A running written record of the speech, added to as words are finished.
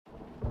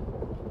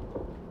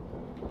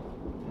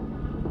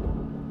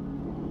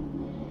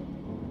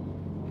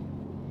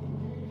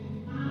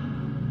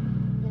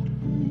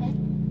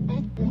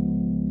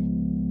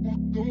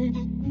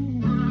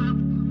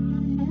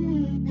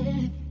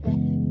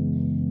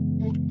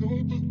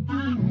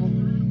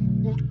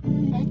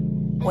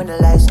When the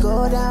lights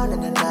go down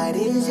and the night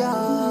is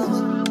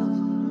young,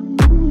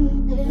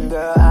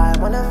 girl,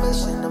 I'm on a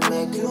mission to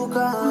make you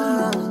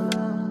come.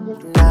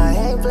 Now I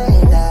ain't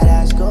playing that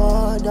ass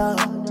go down.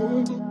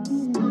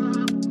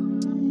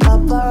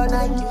 Up all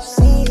night, you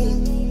see,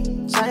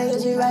 tryna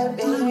get you right,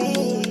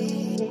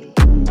 baby.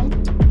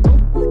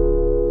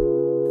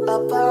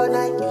 Up all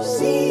night, you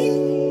see,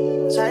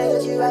 tryna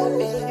get you right,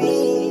 baby.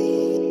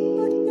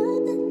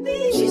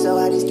 She's so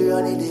hot, it's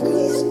 300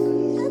 degrees.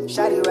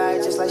 Shawty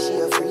ride just like she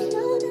a freak.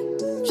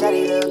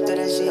 Shawty look good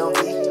and she on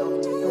beat.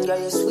 Girl,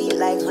 you're sweet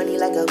like honey,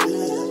 like a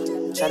bee.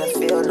 Tryna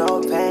feel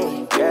no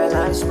pain, girl,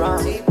 I'm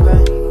strong.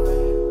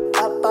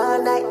 Up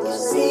all night, you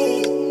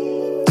see,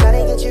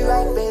 tryna get you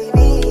right,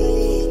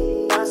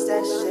 baby. Bounce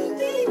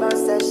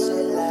that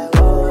shit like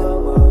whoa,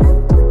 whoa.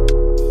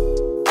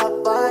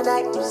 Up all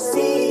night, you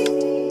see,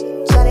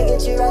 tryna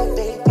get you right,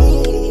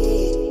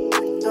 baby.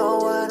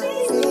 Don't wanna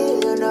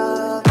feel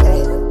no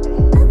pain,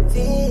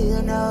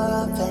 feel no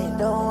pain.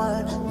 Don't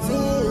wanna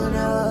feel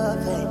no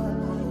pain,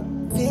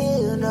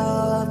 feel no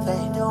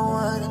pain. Don't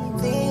wanna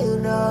feel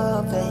no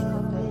pain,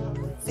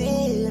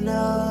 feel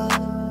no.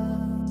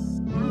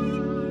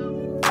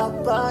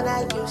 Up all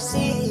night, you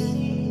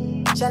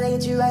see, tryna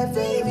get you right,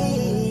 baby.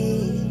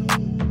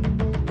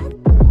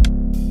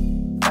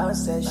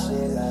 Bounce that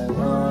shit like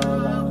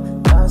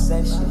whoa, bounce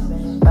that shit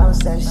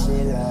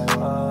like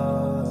whoa.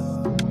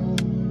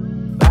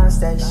 Bounce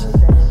that shit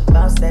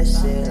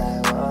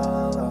like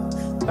whoa.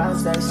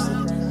 Bounce that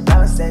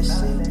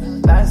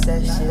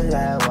shit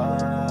like whoa.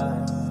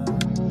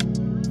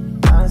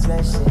 Bounce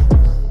that shit.